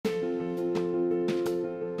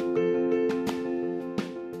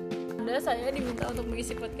Anda, saya diminta untuk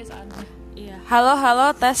mengisi podcast Anda. Iya.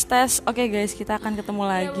 Halo, tes. Oke guys, kita akan ketemu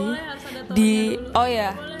lagi Boleh harus ada tahunnya di dulu. Oh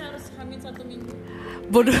ya, Boleh harus hamil 1 minggu.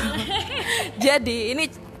 bodoh. Jadi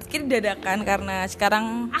ini kita dadakan karena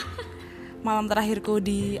sekarang malam terakhirku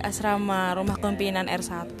di asrama rumah pimpinan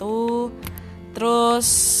R1. Terus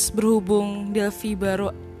berhubung Delvi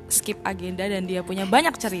baru skip agenda dan dia punya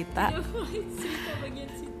banyak cerita. Cerita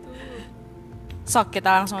bagian situ. Sok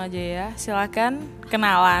kita langsung aja ya. Silakan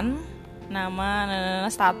kenalan, nama,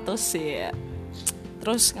 status ya.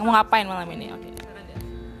 Terus kamu ngapain malam ini?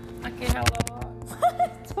 Oke, halo.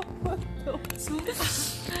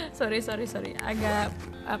 Sorry. Agak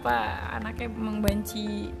anaknya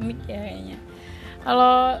membanci mic ya kayaknya.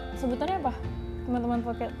 Halo, sebutannya apa? Teman-teman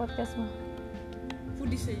podcastmu.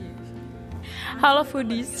 Foodies aja. Halo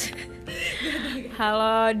foodies.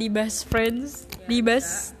 Halo Dibas friends.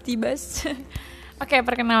 Dibas. Oke,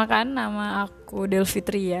 perkenalkan, nama aku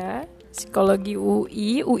Delfitria, psikologi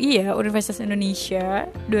UI ya, Universitas Indonesia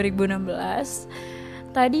 2016.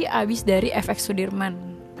 Tadi abis dari FX Sudirman.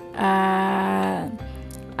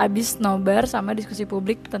 Abis nobar sama diskusi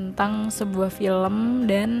publik tentang sebuah film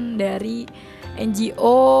dan dari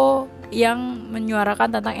NGO yang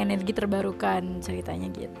menyuarakan tentang energi terbarukan, ceritanya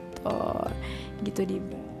gitu Diba.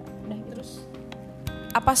 Udah gitu. Terus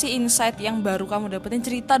apa sih insight yang baru kamu dapetin?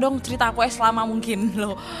 Cerita aku selama mungkin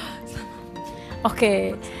loh.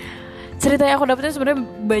 Oke. Cerita yang aku dapetin sebenarnya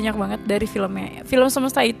banyak banget dari filmnya. Film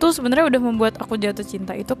Semesta itu sebenarnya udah membuat aku jatuh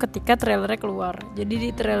cinta itu ketika trailernya keluar. Jadi di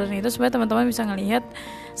trailernya itu sebenarnya teman-teman bisa ngelihat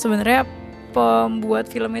sebenarnya pembuat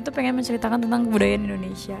film itu pengen menceritakan tentang kebudayaan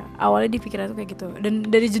Indonesia. Awalnya di pikiran itu kayak gitu. Dan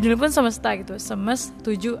dari judul pun Semesta gitu, Semes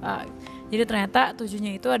 7A. Jadi ternyata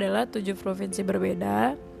 7-nya itu adalah 7 provinsi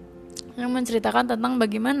berbeda yang menceritakan tentang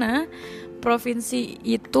bagaimana provinsi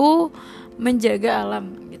itu menjaga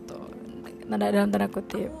alam gitu. Dalam tanda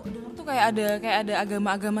kutip. Tuh kayak ada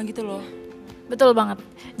agama-agama gitu loh. Betul banget.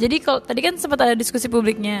 Jadi kalau tadi kan sempat ada diskusi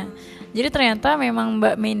publiknya. Jadi ternyata memang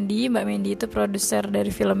Mbak Mendy itu produser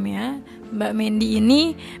dari filmnya. Mbak Mendy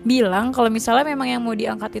ini bilang kalau misalnya memang yang mau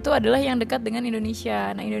diangkat itu adalah yang dekat dengan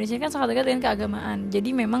Indonesia. Nah, Indonesia kan sangat dekat dengan keagamaan.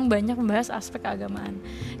 Jadi memang banyak membahas aspek keagamaan.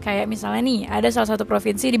 Kayak misalnya nih, ada salah satu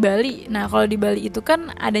provinsi di Bali. Nah, kalau di Bali itu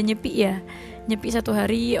kan ada nyepi ya. Nyepi 1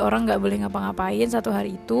 hari, orang gak boleh ngapa-ngapain 1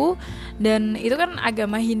 hari itu. Dan itu kan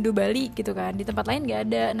agama Hindu Bali gitu kan. Di tempat lain gak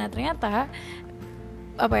ada. Nah, ternyata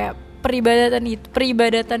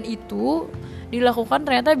peribadatan itu dilakukan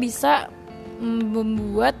ternyata bisa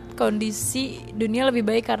membuat kondisi dunia lebih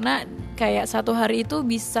baik, karena kayak 1 hari itu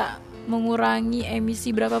bisa mengurangi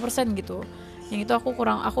emisi berapa persen gitu. Yang itu aku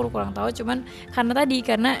kurang tahu, cuman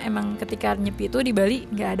karena emang ketika nyepi itu di Bali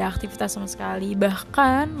nggak ada aktivitas sama sekali,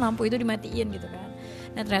 bahkan lampu itu dimatiin gitu kan.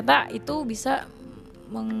 Nah ternyata itu bisa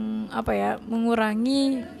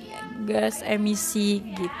mengurangi gas emisi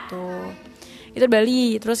gitu. Itu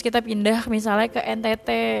Bali. Terus kita pindah misalnya ke NTT.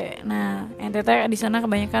 Nah NTT di sana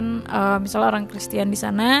kebanyakan misalnya orang Kristen di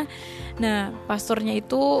sana. Nah pastornya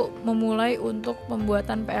itu memulai untuk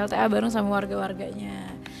pembuatan PLTA bareng sama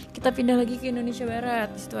warga-warganya. Kita pindah lagi ke Indonesia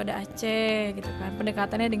Barat. Di situ ada Aceh gitu kan.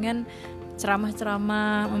 Pendekatannya dengan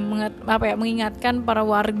ceramah-ceramah mengingatkan para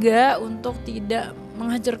warga untuk tidak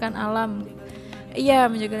menghancurkan alam.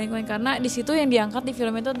 Iya, menjaga lingkungan, karena di situ yang diangkat di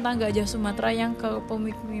film itu tentang gajah Sumatera yang ke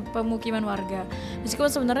pemukiman warga.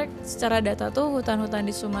 Meskipun sebenarnya secara data tuh hutan-hutan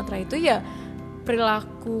di Sumatera itu ya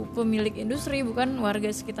perilaku pemilik industri, bukan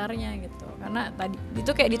warga sekitarnya gitu. Karena tadi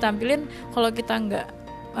itu kayak ditampilin kalau kita nggak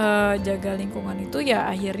jaga lingkungan itu ya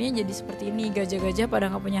akhirnya jadi seperti ini, gajah-gajah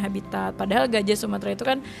pada nggak punya habitat. Padahal gajah Sumatera itu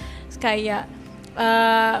kan kayak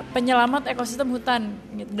penyelamat ekosistem hutan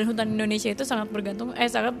gitu. Dan hutan Indonesia itu sangat bergantung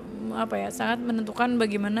sangat menentukan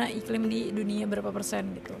bagaimana iklim di dunia berapa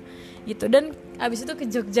persen gitu. Dan abis itu ke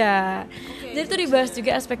Jogja. Jadi itu dibahas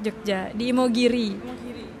juga aspek Jogja di Imogiri.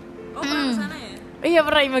 Pernah kesana ya? Iya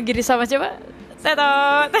pernah Imogiri sama coba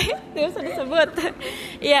Tetot. Dia usah disebut.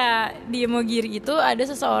 Iya, di Imogiri itu ada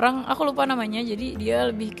seseorang, aku lupa namanya. Jadi dia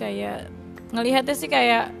lebih kayak ngelihatnya sih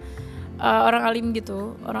kayak orang alim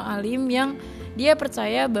gitu, orang alim yang dia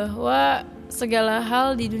percaya bahwa segala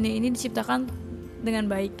hal di dunia ini diciptakan dengan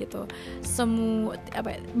baik gitu.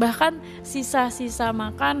 Bahkan sisa-sisa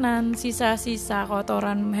makanan, sisa-sisa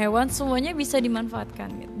kotoran hewan semuanya bisa dimanfaatkan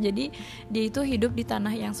gitu. Jadi dia itu hidup di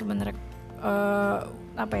tanah yang sebenarnya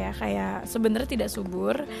kayak sebenarnya tidak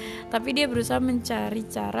subur, tapi dia berusaha mencari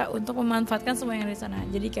cara untuk memanfaatkan semua yang ada di sana.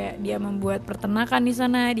 Jadi kayak dia membuat peternakan di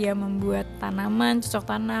sana, dia membuat tanaman, cocok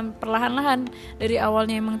tanam perlahan-lahan dari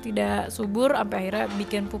awalnya emang tidak subur sampai akhirnya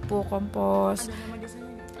bikin pupuk kompos. Ada nama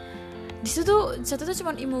desanya? Di situ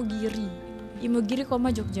cuma Imogiri,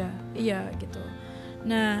 Jogja. Iya gitu.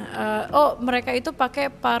 Nah, mereka itu pakai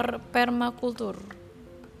permakultur.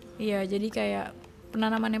 Iya, jadi kayak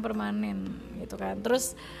penanaman yang permanen gitu kan.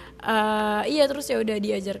 Terus terus ya udah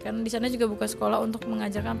diajarkan. Di sana juga buka sekolah untuk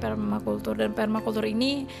mengajarkan permakultur, dan permakultur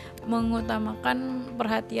ini mengutamakan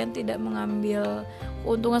perhatian, tidak mengambil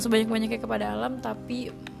keuntungan sebanyak-banyaknya kepada alam,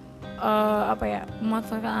 tapi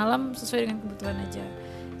memanfaatkan alam sesuai dengan kebutuhan aja.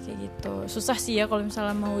 Kayak gitu. Susah sih ya kalau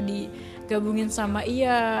misalnya mau digabungin sama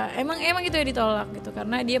emang itu ya ditolak gitu,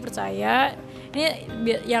 karena dia percaya ini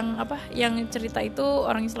yang cerita itu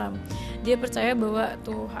orang Islam. Dia percaya bahwa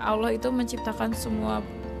tuh Allah itu menciptakan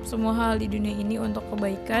semua hal di dunia ini untuk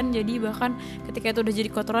kebaikan. Jadi bahkan ketika itu udah jadi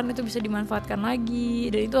kotoran, itu bisa dimanfaatkan lagi,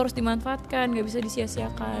 dan itu harus dimanfaatkan, gak bisa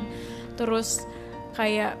disia-siakan. Terus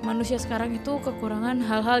kayak manusia sekarang itu kekurangan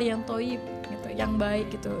hal-hal yang toib gitu, yang baik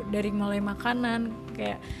gitu, dari mulai makanan.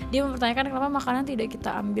 Kayak dia mempertanyakan kenapa makanan tidak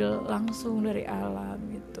kita ambil langsung dari alam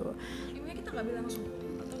gitu. Gimana kita nggak ambil langsung?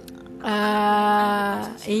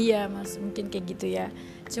 Iya mas, mungkin kayak gitu ya.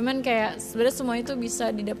 Cuman kayak sebenarnya semua itu bisa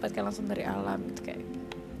didapatkan langsung dari alam gitu. Kayak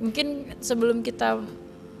mungkin sebelum kita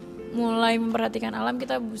mulai memperhatikan alam,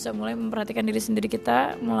 kita bisa mulai memperhatikan diri sendiri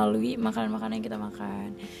kita melalui makanan-makanan yang kita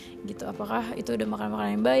makan gitu. Apakah itu udah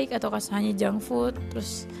makanan-makanan yang baik ataukah hanya junk food,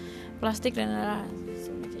 terus plastik dan lain-lain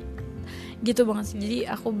gitu banget sih. Jadi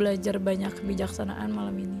aku belajar banyak kebijaksanaan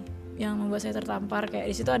malam ini yang membuat saya tertampar. Kayak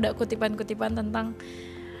di situ ada kutipan-kutipan tentang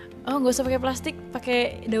nggak usah pakai plastik,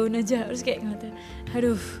 pakai daun aja. Terus kayak ngeliatnya,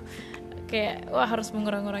 aduh, kayak wah harus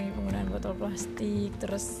mengurangi penggunaan botol plastik.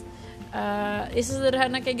 Terus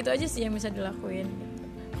sederhana kayak gitu aja sih yang bisa dilakuin gitu.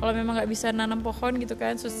 Kalau memang nggak bisa nanam pohon gitu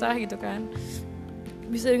kan, susah gitu kan,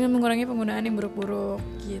 bisa dengan mengurangi penggunaan yang buruk-buruk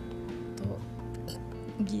gitu.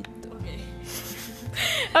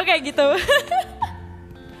 Oke, gitu.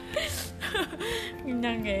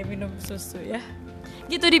 Kenyang kayak minum susu ya.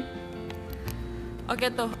 Gitu Dip.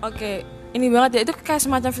 Oke. Ini banget ya, itu kayak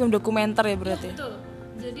semacam film dokumenter ya berarti. Betul.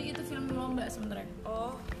 Jadi itu film lomba sebenarnya.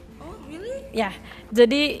 Oh, really? Ya,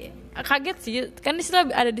 jadi kaget sih. Kan di situ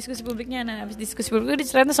ada diskusi publiknya. Nah, habis diskusi publik itu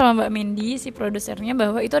diceritain sama Mbak Mendy, si produsernya,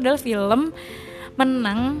 bahwa itu adalah film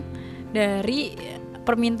menang dari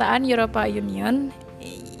permintaan Europa Union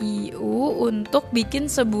EU untuk bikin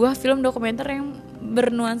sebuah film dokumenter yang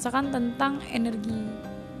bernuansakan tentang energi,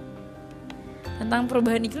 tentang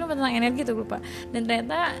perubahan iklim, tentang energi tuh lupa. Dan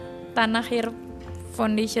ternyata Tanakhir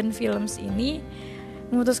Foundation Films ini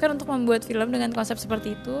memutuskan untuk membuat film dengan konsep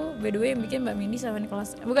seperti itu. By the way, yang bikin Mbak Mendy sama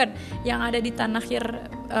Nicholas, bukan, yang ada di Tanakhir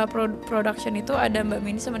Production itu ada Mbak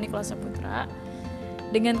Mendy sama Nicholas Saputra.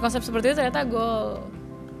 Dengan konsep seperti itu ternyata Gold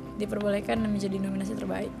diperbolehkan dan menjadi nominasi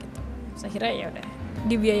terbaik gitu. Saya kira ya udah,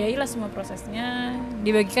 dibiayailah semua prosesnya,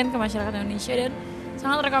 dibagikan ke masyarakat Indonesia, dan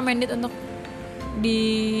sangat recommended untuk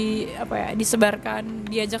disebarkan,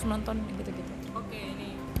 diajak nonton gitu-gitu. Oke,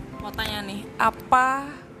 ini mau tanya nih,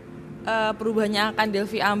 apa perubahan yang akan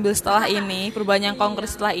Delvi ambil setelah ini, perubahan yang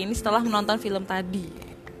konkret setelah ini, setelah menonton film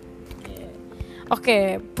tadi?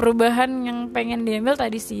 Oke, perubahan yang pengen diambil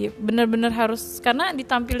tadi sih benar-benar harus, karena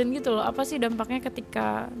ditampilin gitu loh, apa sih dampaknya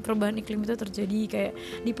ketika perubahan iklim itu terjadi. Kayak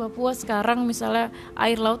di Papua sekarang misalnya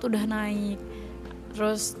air laut udah naik,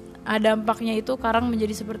 terus dampaknya itu karang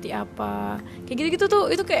menjadi seperti apa, kayak gitu-gitu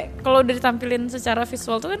tuh. Itu kayak kalau udah ditampilin secara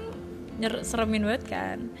visual tuh kan seremin banget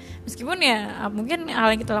kan. Meskipun ya mungkin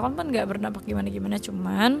hal yang kita lakukan kan gak berdampak gimana-gimana,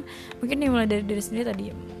 cuman mungkin dimulai dari diri sendiri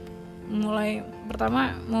tadi. Mulai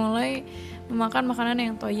memakan makanan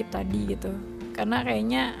yang toyib tadi gitu, karena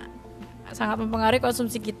kayaknya sangat mempengaruhi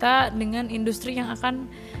konsumsi kita dengan industri yang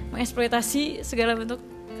akan mengeksploitasi segala bentuk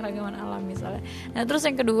keragaman alam misalnya. Nah terus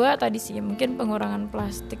yang kedua tadi sih mungkin pengurangan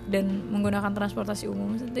plastik dan menggunakan transportasi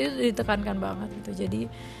umum itu ditekankan banget gitu.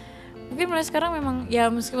 Jadi mungkin mulai sekarang memang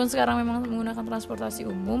ya, meskipun sekarang memang menggunakan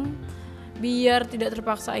transportasi umum, biar tidak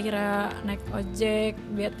terpaksa akhirnya naik ojek,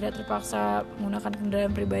 biar tidak terpaksa menggunakan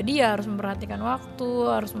kendaraan pribadi, ya harus memperhatikan waktu,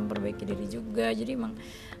 harus memperbaiki diri juga. Jadi emang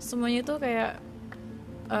semuanya itu kayak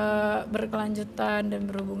berkelanjutan dan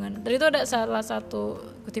berhubungan. Tadi itu ada salah satu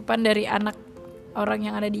kutipan dari anak orang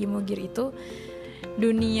yang ada di Imogir itu,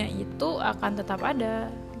 dunia itu akan tetap ada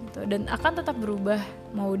gitu, dan akan tetap berubah.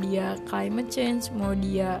 Mau dia climate change, mau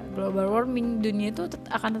dia global warming, dunia itu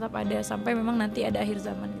akan tetap ada sampai memang nanti ada akhir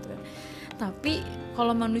zaman gitu kan. Tapi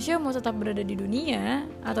kalau manusia mau tetap berada di dunia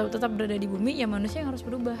atau tetap berada di bumi, ya manusia yang harus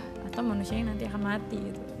berubah, atau manusia yang nanti akan mati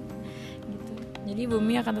gitu. Jadi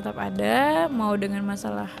bumi akan tetap ada, mau dengan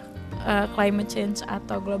masalah climate change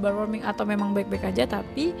atau global warming atau memang baik-baik aja,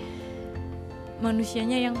 tapi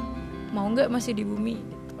manusianya yang mau nggak masih di bumi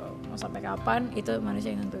gitu. Mau sampai kapan itu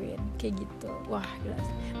manusia yang nentuin. kayak gitu. Wah gila,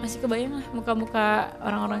 masih kebayang lah muka-muka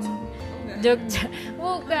orang-orang Jogja.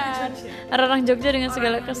 Bukan, orang-orang Jogja dengan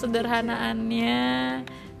segala kesederhanaannya.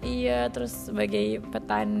 Iya, terus sebagai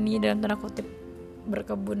petani dalam tanda kutip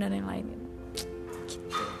berkebun dan yang lain gitu.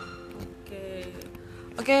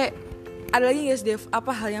 Oke, ada lagi guys Dev, apa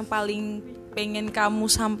hal yang paling pengen kamu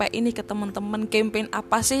sampai ini ke teman-teman? Campaign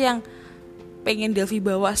apa sih yang pengen Delvi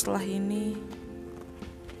bawa setelah ini?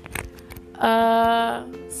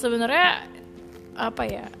 Sebenarnya apa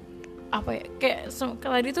ya kayak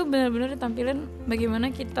tadi tuh benar-benar ditampilin bagaimana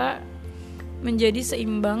kita menjadi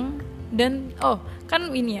seimbang. Dan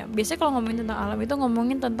kan ini ya, biasanya kalau ngomongin tentang alam itu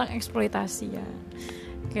ngomongin tentang eksploitasi ya,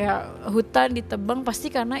 kayak hutan ditebang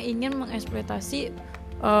pasti karena ingin mengeksploitasi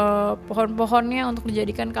pohon-pohonnya untuk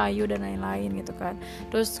dijadikan kayu dan lain-lain gitu kan.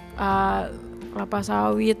 Terus kelapa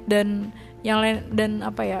sawit dan yang lain, dan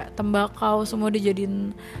tembakau semua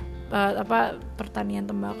dijadiin pertanian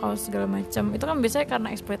tembakau segala macam. Itu kan biasanya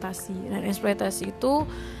karena eksploitasi, dan eksploitasi itu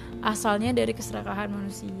asalnya dari keserakahan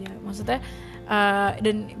manusia, maksudnya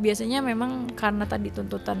dan biasanya memang karena tadi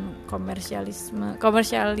tuntutan komersialis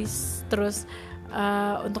terus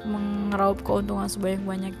untuk mengeraup keuntungan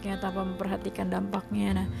sebanyak-banyaknya tanpa memperhatikan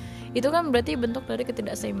dampaknya. Nah itu kan berarti bentuk dari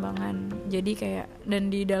ketidakseimbangan. Jadi kayak, dan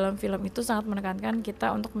di dalam film itu sangat menekankan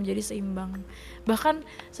kita untuk menjadi seimbang. Bahkan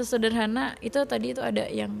sesederhana itu tadi itu ada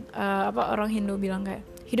yang orang Hindu bilang kayak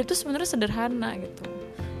hidup tuh sebenarnya sederhana gitu,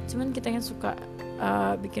 cuman kita yang suka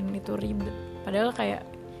bikin itu ribet. Padahal kayak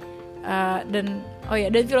dan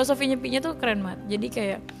filosofi nyepinya tuh keren banget. Jadi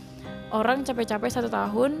kayak orang capek-capek 1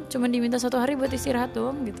 tahun cuma diminta 1 hari buat istirahat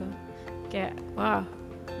doang gitu. Kayak wah,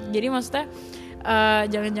 jadi maksudnya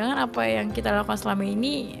jangan-jangan apa yang kita lakukan selama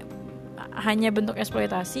ini hanya bentuk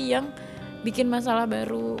eksploitasi yang bikin masalah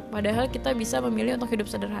baru, padahal kita bisa memilih untuk hidup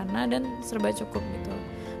sederhana dan serba cukup gitu.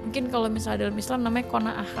 Mungkin kalau misalnya dalam Islam namanya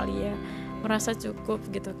qanaah kali ya, merasa cukup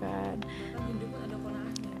gitu kan.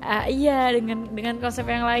 Iya, dengan konsep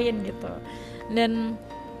yang lain gitu. Dan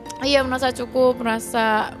iya, merasa cukup,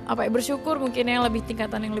 merasa bersyukur, mungkin yang lebih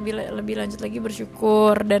tingkatan yang lebih lanjut lagi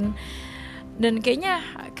bersyukur. Dan kayaknya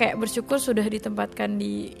kayak bersyukur sudah ditempatkan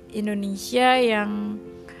di Indonesia yang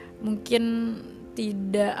mungkin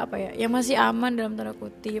tidak yang masih aman dalam tanda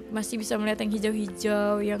kutip, masih bisa melihat yang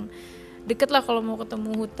hijau-hijau, yang deket lah kalau mau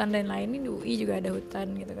ketemu hutan dan lain. Ini di UI juga ada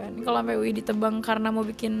hutan gitu kan. Kalau sampai UI ditebang karena mau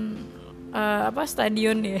bikin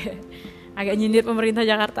stadion ya, agak nyindir pemerintah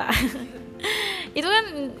Jakarta. Itu kan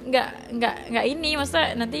nggak ini,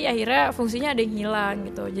 maksudnya nanti akhirnya fungsinya ada yang hilang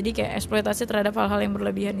gitu. Jadi kayak eksploitasi terhadap hal-hal yang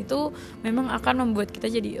berlebihan itu memang akan membuat kita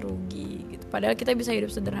jadi rugi gitu. Padahal kita bisa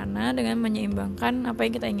hidup sederhana dengan menyeimbangkan apa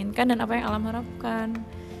yang kita inginkan dan apa yang alam harapkan,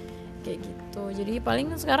 kayak gitu. Jadi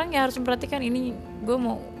paling sekarang ya harus memperhatikan ini,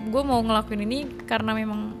 gue mau ngelakuin ini karena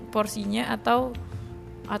memang porsinya atau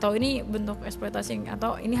ini bentuk eksploitasi,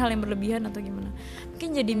 atau ini hal yang berlebihan atau gimana.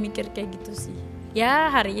 Mungkin jadi mikir kayak gitu sih.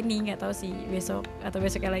 Ya hari ini nggak tahu sih, besok atau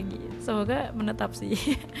besoknya lagi. Semoga menetap sih.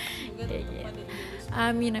 Kayak gitu.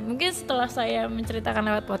 Amin. Mungkin setelah saya menceritakan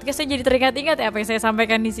lewat podcast, saya jadi teringat-ingat ya apa yang saya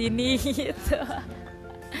sampaikan di sini gitu.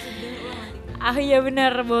 Iya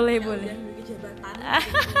benar, boleh.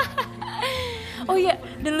 Oh iya,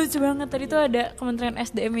 dan lucu banget tadi tuh ada Kementerian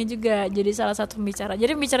SDM-nya juga jadi salah satu pembicara.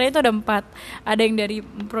 Jadi pembicaranya itu ada 4. Ada yang dari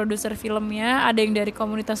produser filmnya, ada yang dari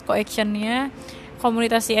komunitas co-action-nya,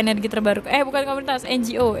 komunitas energi terbarukan. Bukan komunitas,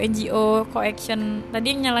 NGO co-action. Tadi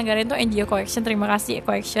yang nyelenggarain tuh NGO co-action. Terima kasih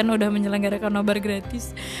co-action udah menyelenggarakan nobar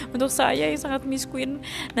gratis untuk saya yang sangat miskin.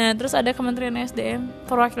 Nah, terus ada Kementerian SDM,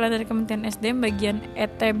 perwakilan dari Kementerian SDM bagian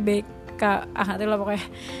ETBK. Itulah pokoknya.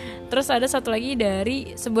 Terus ada satu lagi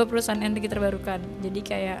dari sebuah perusahaan energi terbarukan.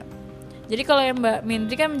 Jadi kalau yang Mbak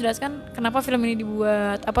Mindri kan menjelaskan kenapa film ini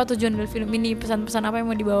dibuat, apa tujuan dari film ini, pesan-pesan apa yang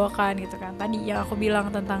mau dibawakan gitu kan. Tadi yang aku bilang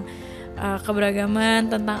tentang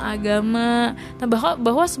keberagaman, tentang agama,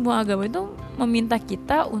 bahwa semua agama itu meminta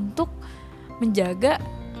kita untuk menjaga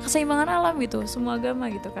keseimbangan alam gitu, semua agama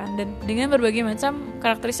gitu kan. Dan dengan berbagai macam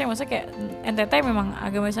karakteristik, maksudnya kayak NTT memang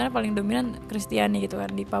agama di sana paling dominan Kristiani gitu kan,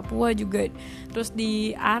 di Papua juga, terus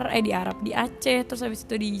di Aceh, terus habis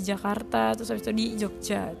itu di Jakarta, terus habis itu di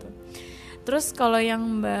Jogja gitu. Terus kalau yang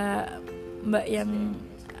mbak yang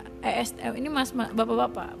ESDM ini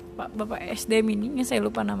bapak SDM ini yang saya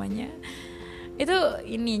lupa namanya, itu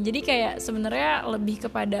ini, jadi kayak sebenarnya lebih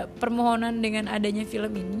kepada permohonan dengan adanya film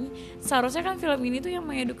ini. Seharusnya kan film ini tuh yang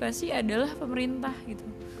mengedukasi adalah pemerintah gitu,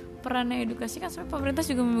 perannya edukasi kan, sebenarnya pemerintah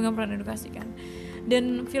juga memegang peran edukasi kan.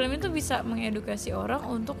 Dan film itu bisa mengedukasi orang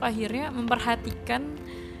untuk akhirnya memperhatikan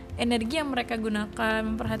energi yang mereka gunakan,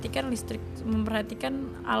 memperhatikan listrik, memperhatikan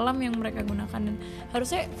alam yang mereka gunakan. Dan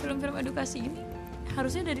harusnya film-film edukasi ini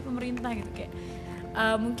harusnya dari pemerintah gitu, kayak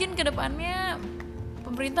mungkin kedepannya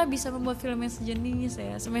pemerintah bisa membuat film yang sejenis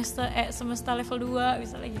ya, semesta level 2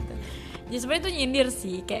 misalnya gitu. Ya sebenarnya itu nyindir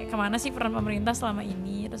sih, kayak kemana sih peran pemerintah selama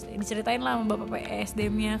ini. Terus diceritain lah sama bapak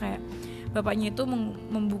PSDM-nya, kayak bapaknya itu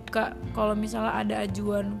membuka kalau misalnya ada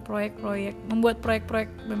ajuan proyek-proyek, membuat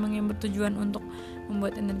proyek-proyek memang yang bertujuan untuk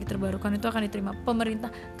membuat energi terbarukan itu akan diterima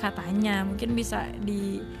pemerintah katanya. Mungkin bisa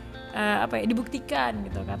dibuktikan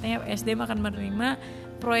gitu, katanya SDM akan menerima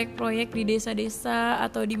proyek-proyek di desa-desa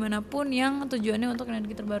atau dimanapun yang tujuannya untuk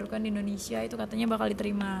energi terbarukan di Indonesia, itu katanya bakal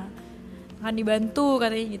diterima, akan dibantu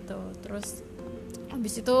katanya gitu. Terus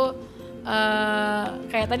habis itu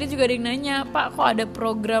kayak tadi juga ada yang nanya, Pak kok ada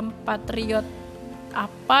program Patriot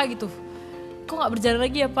apa gitu, kok nggak berjalan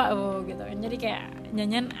lagi ya Pak, gitu kan. Jadi kayak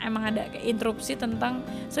nyanyian emang ada kayak interupsi tentang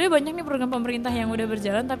sebenarnya banyak nih program pemerintah yang udah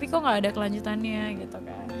berjalan tapi kok nggak ada kelanjutannya gitu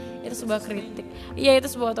kan. Itu sebuah kritik, iya itu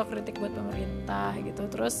sebuah otokritik buat pemerintah gitu.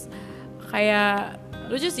 Terus kayak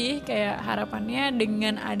lucu sih, kayak harapannya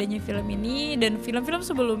dengan adanya film ini dan film-film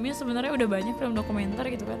sebelumnya sebenarnya udah banyak film dokumenter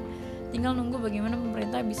gitu kan, tinggal nunggu bagaimana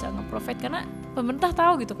pemerintah bisa nge-provide, karena pemerintah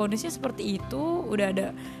tahu gitu kondisinya seperti itu, udah ada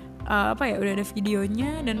udah ada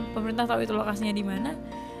videonya dan pemerintah tahu itu lokasinya di mana.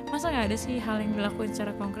 Masa nggak ada sih hal yang dilakukan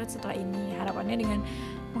secara konkret setelah ini? Harapannya dengan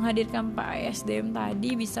menghadirkan Pak ASDM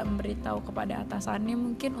tadi bisa memberitahu kepada atasannya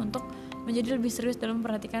mungkin untuk menjadi lebih serius dalam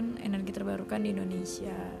memperhatikan energi terbarukan di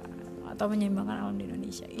Indonesia atau menyeimbangkan alam di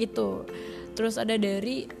Indonesia itu. Terus ada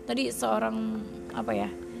dari tadi seorang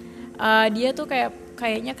dia tuh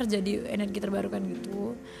kayaknya kerja di energi terbarukan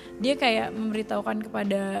gitu. Dia kayak memberitahukan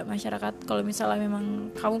kepada masyarakat kalau misalnya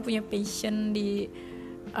memang kamu punya passion di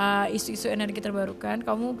isu-isu energi terbarukan,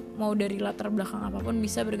 kamu mau dari latar belakang apapun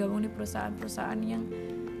bisa bergabung di perusahaan-perusahaan yang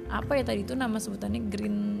tadi itu nama sebutannya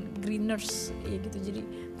greeners ya gitu. Jadi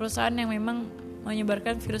perusahaan yang memang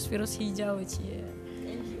menyebarkan virus-virus hijau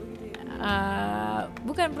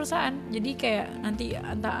bukan perusahaan, jadi kayak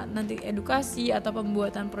nanti edukasi atau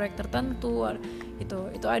pembuatan proyek tertentu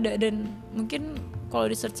itu ada, dan mungkin kalau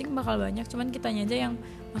di searching bakal banyak, cuman kitanya aja yang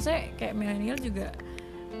maksudnya kayak milenial juga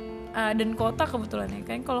dan kota kebetulan ya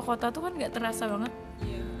kan, kalau kota tuh kan nggak terasa banget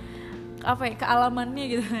kealamannya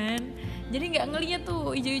gitu kan, jadi nggak ngeliat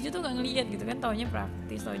tuh hijau-hijau tuh nggak ngeliat gitu kan, taunya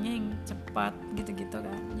praktis, taunya yang cepat gitu-gitu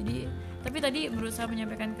kan. Jadi tapi tadi berusaha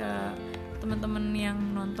menyampaikan ke teman-teman yang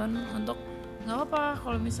nonton untuk nggak apa-apa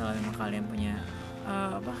kalau misalnya memang kalian punya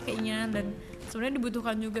keinginan, dan sebenarnya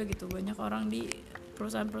dibutuhkan juga gitu banyak orang di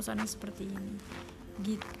perusahaan-perusahaan yang seperti ini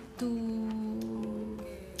gitu.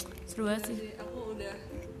 Seru banget sih. Aku udah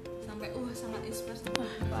sampai sangat inspirasi.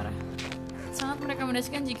 Parah. Sangat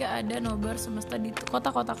merekomendasikan jika ada nobar semesta di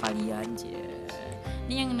kota-kota kalian.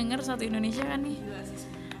 Ini yang denger satu Indonesia kan nih.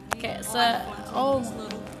 Kayak seluruh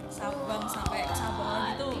Sabang sampai Sabang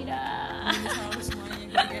lagi tuh. Selalu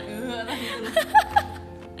semuanya gitu.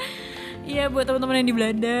 Iya, buat teman-teman yang di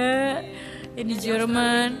Belanda, yang di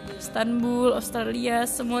Jerman, Istanbul, Australia,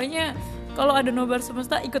 semuanya kalau ada nobar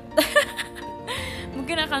semesta ikut.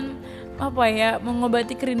 Mungkin akan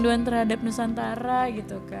mengobati kerinduan terhadap Nusantara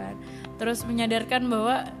gitu kan. Terus menyadarkan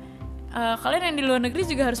bahwa kalian yang di luar negeri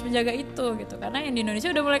juga harus menjaga itu gitu, karena yang di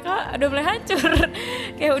Indonesia udah mulai hancur.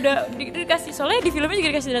 Kayak udah dikasih, soalnya di filmnya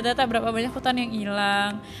juga dikasih data berapa banyak hutan yang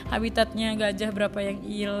hilang, habitatnya gajah berapa yang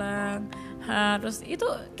hilang. Terus itu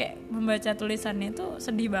kayak membaca tulisannya itu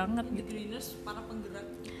sedih banget gitu. Para penggerak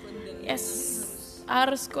yes,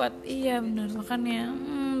 harus kuat. Iya benar, makanya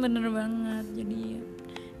bener banget. Jadi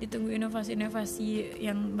ditunggu inovasi-inovasi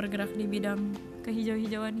yang bergerak di bidang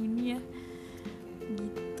kehijau-hijauan ini ya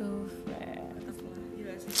gitu.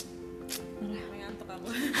 Gila sih. Ngantuk aku.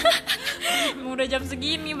 Udah jam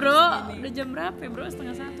segini bro. Udah jam berapa ya bro?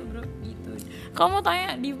 12:30 bro gitu. Kamu mau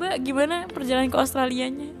tanya Diva gimana perjalanan ke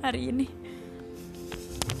Australianya hari ini?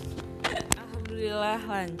 Alhamdulillah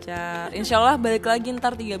lancar. Insyaallah balik lagi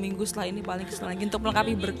ntar 3 minggu setelah ini paling kesana lagi untuk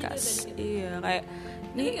melengkapi berkas. Iya kayak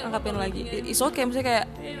ini lengkapin lagi. It's okay, misalnya kayak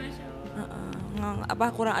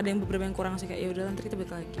kurang, ada yang beberapa yang kurang sih, kayak ya udah nanti kita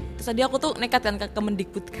balik lagi. Terus tadi aku tuh nekat kan ke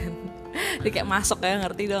Kemendikbud kan. Dia kayak masuk kayak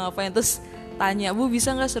ngerti dong ngapain, terus tanya, Bu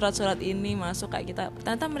bisa nggak surat-surat ini masuk, kayak kita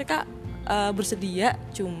ternyata mereka bersedia,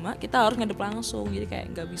 cuma kita harus ngadep langsung, jadi kayak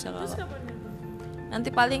nggak bisa kalau nanti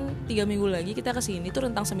paling 3 minggu lagi kita kesini tuh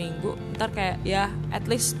rentang seminggu, ntar kayak ya at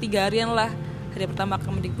least 3 harian lah. Hari pertama ke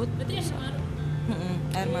Kemendikbud Berarti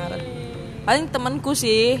akhir Maret. Paling temanku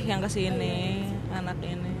sih yang kesini, anak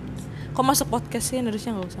ini. Kok masuk podcast sih,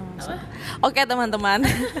 harusnya nggak usah masuk. Oke teman-teman.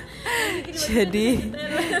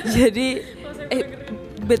 jadi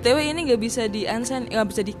BTW ini nggak bisa di unsend, nggak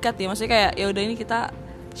bisa di cut ya, maksudnya kayak ya udah ini kita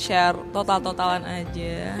share totalan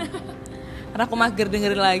aja. Karena aku mager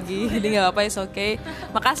dengerin lagi. Jadi nggak apa-apa, is okay.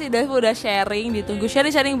 Makasih Davi udah sharing. Ditunggu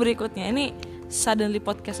sharing berikutnya. Ini suddenly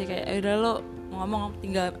podcast sih kayak udah lo ngomong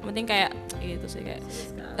tinggal penting kayak gitu sih kayak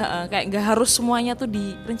kayak nggak harus semuanya tuh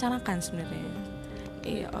direncanakan sebenarnya.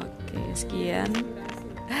 Iya oke, sekian.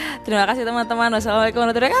 Terima kasih teman-teman. Wassalamualaikum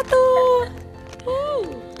warahmatullahi wabarakatuh.